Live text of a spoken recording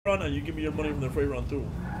run and you give me your money from the free run too.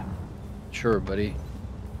 Sure, buddy.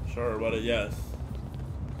 Sure, buddy, yes.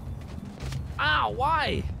 Ow,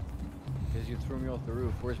 why? Because you threw me off the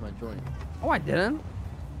roof. Where's my joint? Oh, I didn't.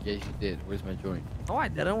 Yes, you did. Where's my joint? Oh, I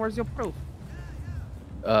didn't. Where's your proof?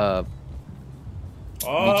 Oh,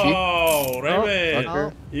 Raymond.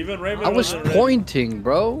 Oh, even Raymond I was pointing,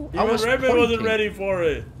 bro. Even Raymond wasn't ready for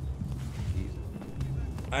it.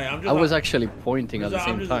 I was actually pointing at the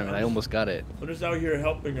same time, and I almost got it. I'm just out here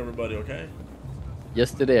helping everybody, okay?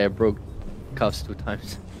 Yesterday, I broke cuffs 2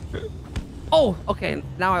 times. Oh, okay.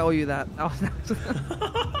 Now I owe you that. That was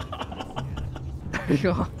there you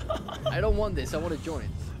go. I don't want this. I want a joint.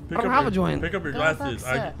 I don't have a joint. Pick up your glasses.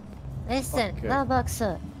 Listen, glove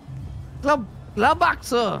boxer. Glove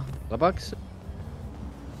boxer. Glove box?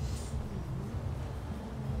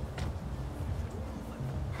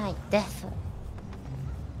 Hi, death.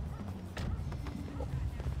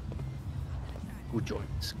 Good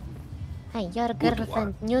joints. Hi, your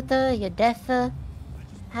girlfriend neuter, you're deaf. Hi.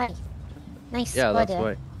 Nice Yeah, squad. that's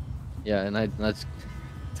why. Yeah, and that's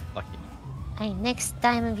fucking. Hi, next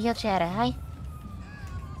time in wheelchair, hi.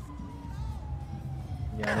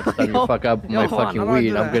 Yeah, next time you fuck up my fucking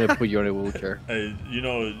weed, I'm gonna put you in a wheelchair. Hey, you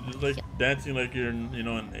know, just like dancing like you're in, in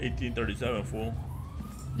 1837, fool.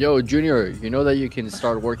 Yo, Junior, you know that you can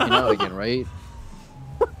start working out again, right?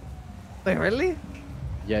 Wait, really?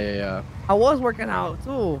 Yeah. I was working out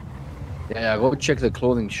too. Yeah, go check the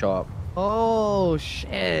clothing shop. Oh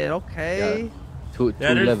shit! Okay. Yeah,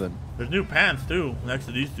 211. There's new pants too next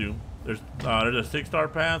to these two. There's a 6-star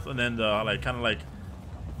pants and then the kind of like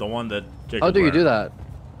the one that. Jacob How do you wear. do that?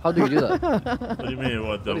 How do you do that? What do you mean?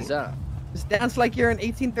 What is that? Just dance like you're in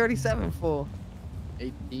 1837, fool.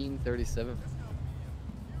 1837.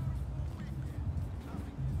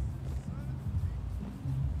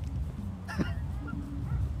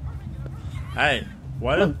 Hey,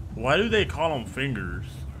 why do they call them fingers?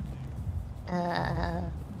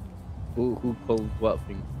 Who called what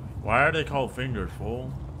thing? Why are they called fingers,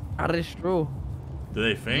 fool? That is true. Do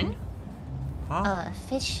they fing? Huh?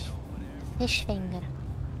 Fish finger.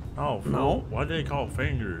 Oh, fool. No. Why do they call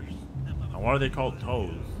fingers? And why are they called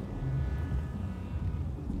toes?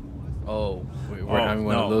 Oh, we're having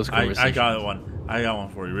one of those conversations. I got one. I got one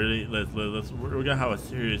for you. Really? We're gonna have a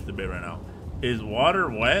serious debate right now. Is water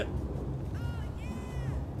wet?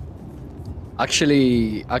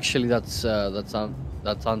 Actually, that's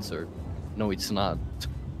answered. No, it's not.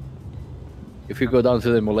 If you go down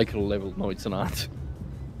to the molecular level, no, it's not.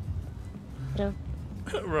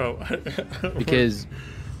 Bro. Because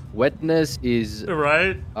wetness is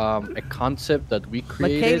right. A concept that we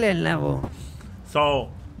created. McKaylen level.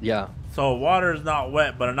 So yeah. So water is not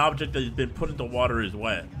wet, but an object that has been put into water is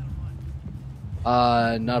wet.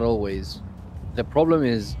 Not always. The problem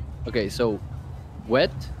is, okay, so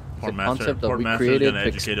wet is a concept that we created to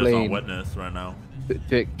explain wetness right now.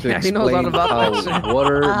 To explain how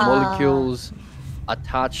water molecules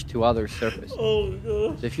attach to other surfaces. Oh my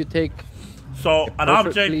God. So if you take an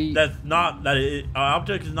object that's not an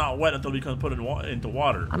object is not wet until it becomes put into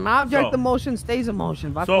water. An object in motion stays in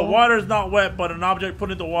motion. So water is not wet, but an object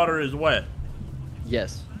put into water is wet.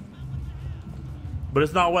 Yes. But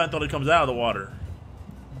it's not wet until it comes out of the water.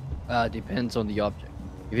 Depends on the object.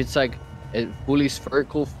 If it's like a fully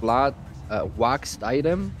spherical, flat, waxed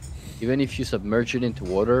item, even if you submerge it into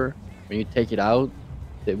water, when you take it out,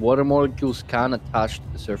 the water molecules can attach to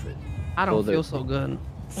the surface. I don't feel so good.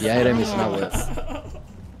 The item is not wet.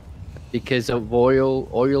 Because of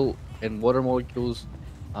oil and water molecules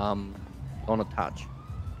don't attach.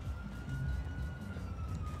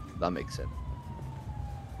 That makes sense.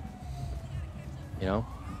 You know?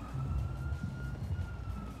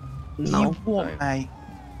 No. Sorry.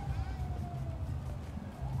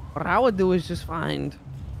 What I would do is just find.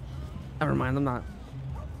 Never mind, I'm not.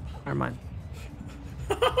 Never mind.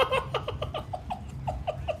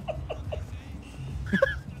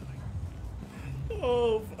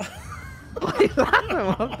 Oh. What are you laughing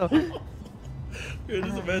about? Yeah,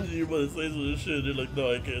 just imagine you about to say some shit. You're like,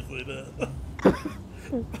 no, I can't say that.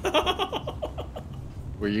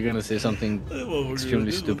 Were you gonna say something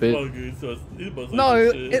extremely stupid? No,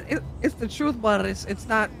 it's the truth, but it's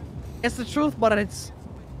not. It's the truth, but it's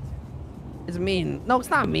mean. No, it's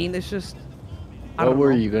not mean. It's just. What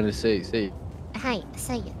were you gonna say? Say it. Hi,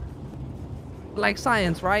 say it. Like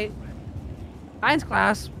science, right? Science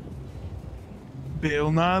class.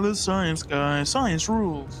 Bill Nye the Science Guy. Science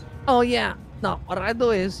rules. Oh yeah. No, what I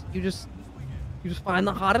do is you just find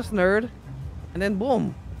the hottest nerd, and then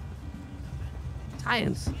boom.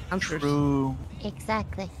 Science answers. True.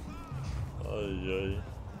 Exactly. Ay,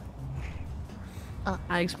 ay.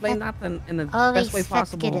 I explained that in the Always best way fett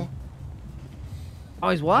possible. kid.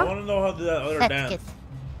 Always I what? want to know how to do that other Fett dance. kid.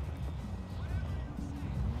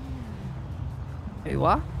 Hey,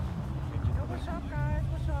 what? What's up, guys?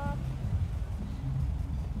 What's up?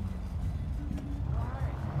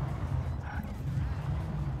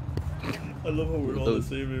 I love how we're all the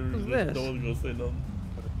same. Who's No this? one's gonna say nothing.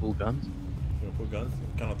 Full guns? You gonna put guns?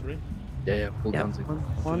 Count on 3? Yeah, full Yeah, guns. There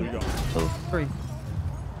one, you go. 2, 3.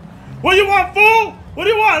 What do you want, fool? What do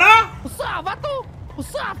you want, huh? What's up, vato?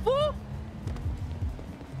 What's up, fool?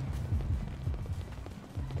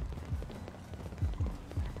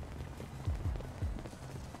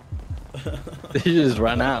 They just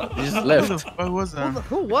ran out. They just Who the left. fuck was that?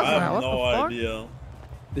 Who was I that? have What no the fuck? idea.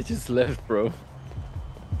 They just left, bro.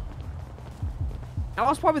 That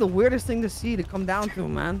was probably the weirdest thing to see to come down to,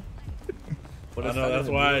 man. What I is know, that that's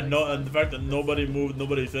gonna why be like? no, and the fact that nobody moved,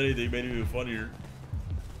 nobody said anything made it even funnier.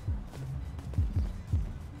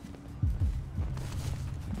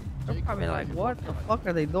 They're probably like, what the fuck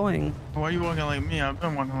are they doing? Why are you walking like me? I've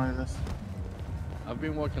been walking like this. I've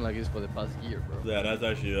been walking like this for the past year, bro. Yeah, that's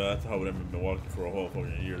actually, that's how I've been walking for a whole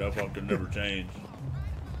fucking year. That fucking never change.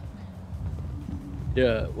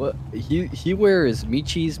 Yeah, well, he wears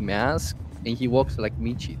Michi's mask and he walks like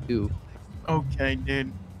Michi too. Okay,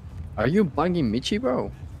 dude. Are you banging Michi, bro?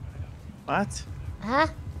 What? Huh?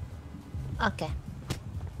 Okay.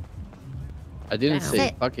 I didn't Damn. say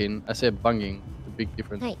Say- fucking. I said banging. The big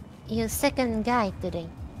difference. Hey, you second guy today.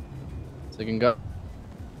 Second guy.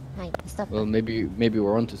 Hey, stop. Well, maybe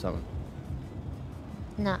we're onto something.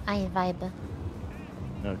 No, I vibe.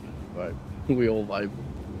 Okay, vibe. We all vibe.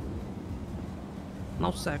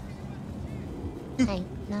 No sex. Hey,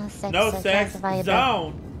 no sex. No just sex vibe.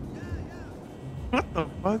 zone. What the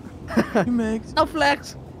fuck? You makes. No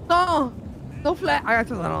flex. No. No flex. I got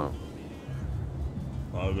to that on.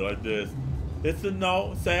 I'll be like this. It's a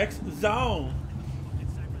no sex zone.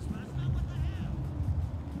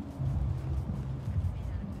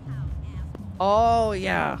 Oh,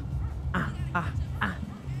 yeah.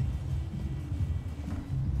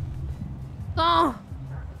 No.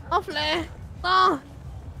 No flex. No.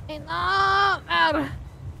 Hey, no, man.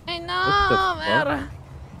 Hey, no, What the fuck? man.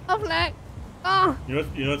 No flex. No. You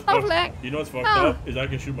know what's No fucked, flex. you know what's fucked No. up? Is I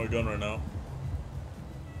can shoot my gun right now.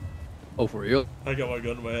 Oh, for real? I got my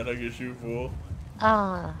gun in my hand, I can shoot full.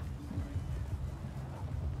 Oh.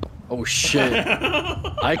 Oh shit!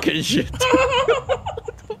 I can shit.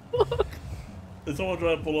 If someone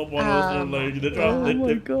try to pull up on us, they're like, they try, Oh my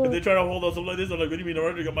they, God. if they try to hold us up like this, I'm like, what do you mean? I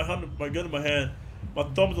already got my gun in my hand. My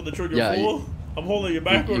thumb's on the trigger Yeah, full. I'm holding it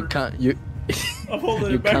backwards. You can't. You. I'm holding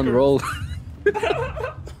You it backwards. can't roll.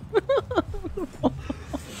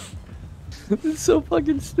 It's so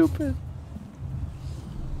fucking stupid.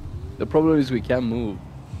 The problem is we can't move.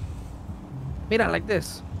 Mira, like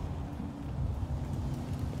this.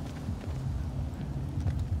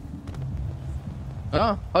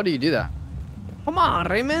 Oh, how do you do that? Come on,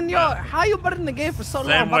 Raymond. Yo, how you been in the game for so long?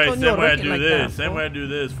 Same way, Vato, and you're same way I rookie do like this. that, Same fool? way I do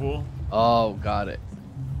this, fool. Oh, got it.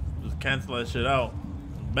 Just cancel that shit out.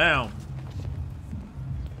 Bam.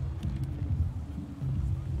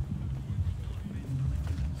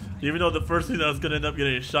 Even though the first thing that was gonna end up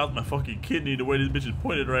getting a shot in my fucking kidney, the way this bitch is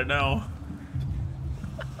pointed right now.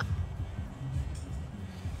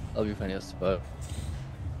 That'll be funny as fuck.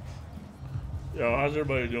 Yo, how's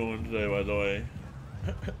everybody doing today, by the way?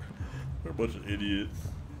 We're a bunch of idiots.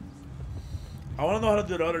 I want to know how to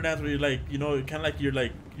do the other dance where you're like, you know, kind of like you're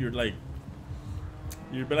like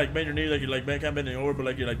bend your knees, like you're like kind of bending over, but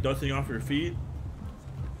like you're like dusting off your feet.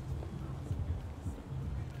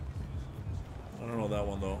 I don't know that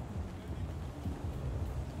one though.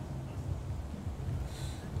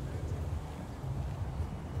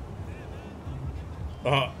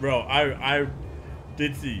 Bro, I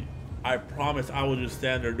did see. I promise I will just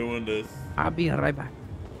stand there doing this. I'll be right back.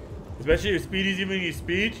 Especially if Speedy's giving his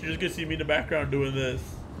speech, you're just gonna see me in the background doing this.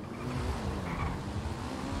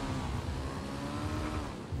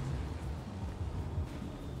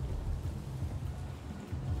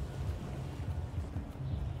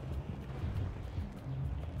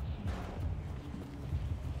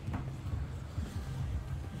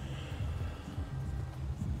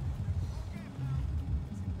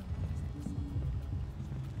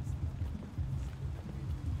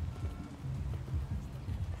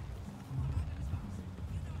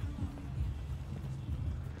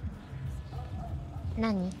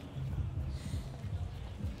 Nani?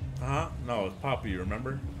 Huh? No, it's Poppy,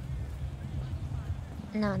 remember?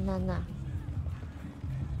 No.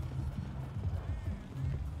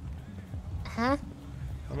 Huh? I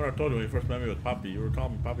remember I told you when you first met me with Poppy. You were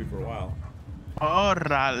calling me Poppy for a while.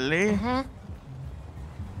 Órale. Huh?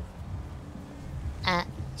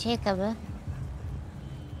 Jacob.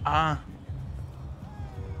 Ah.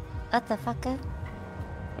 What the fuck?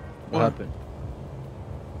 What happened?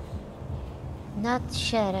 Not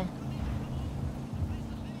sure.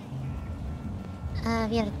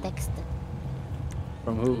 Weird text.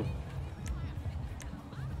 From who?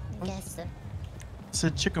 Guess. It's a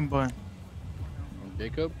chicken bun. From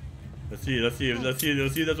Jacob? Let's see if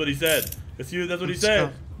that's what he said. Let's see if that's what he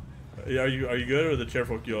said. Are you good, or the chair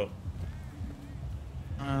fucked you up?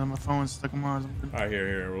 My phone's stuck in Mars. Alright,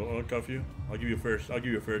 here. We'll cuff you. I'll give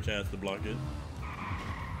you a fair chance to block it.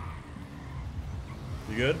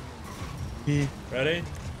 You good? Yeah. Ready?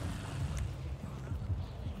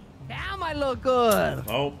 Damn, I look good.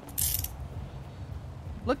 Oh.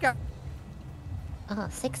 Look at. Oh,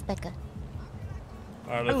 six-packer.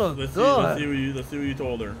 Alright, let's see what you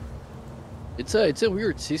told her. It's a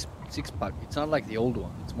weird six pack. It's not like the old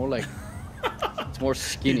one. It's more like it's more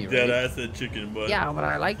skinny, right? Dead ass that chicken, but Yeah, but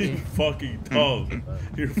I like you're it. fucking dumb.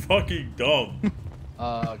 You're fucking dumb.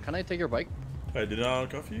 Can I take your bike? Wait, did I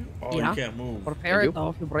uncuff you? Oh, Yeah. you can't move. Prepare You? it though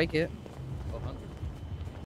if you break it.